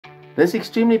This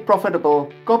extremely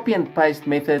profitable copy and paste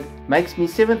method makes me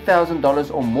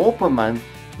 $7,000 or more per month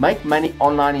make money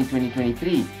online in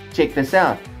 2023. Check this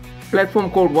out. Platform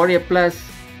called Warrior Plus.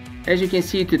 As you can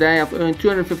see, today I've earned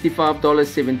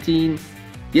 $255.17.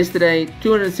 Yesterday,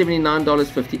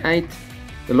 $279.58.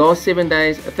 The last 7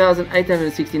 days,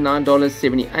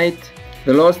 $1,869.78.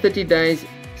 The last 30 days,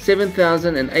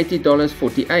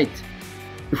 $7,080.48.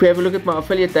 If we have a look at my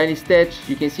affiliate daily stats,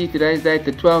 you can see today's date,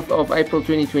 the 12th of April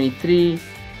 2023,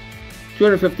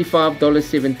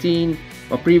 $255.17.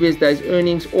 My previous day's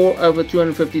earnings, all over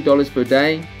 $250 per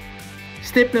day.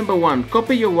 Step number 1,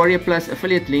 copy your Warrior Plus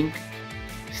affiliate link.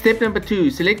 Step number 2,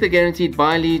 select the guaranteed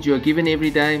buy leads you are given every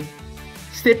day.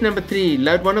 Step number 3,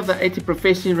 load one of the 80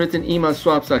 professionally written email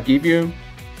swipes I give you.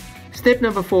 Step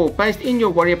number 4, paste in your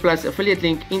Warrior Plus affiliate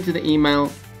link into the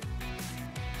email.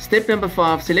 Step number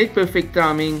 5, select perfect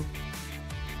timing.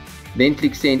 Then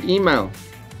click send email.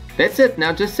 That's it.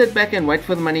 Now just sit back and wait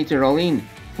for the money to roll in.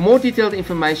 For more detailed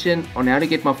information on how to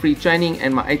get my free training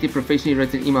and my 80 professionally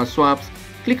written email swipes,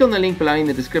 click on the link below in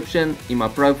the description, in my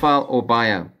profile or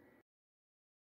bio.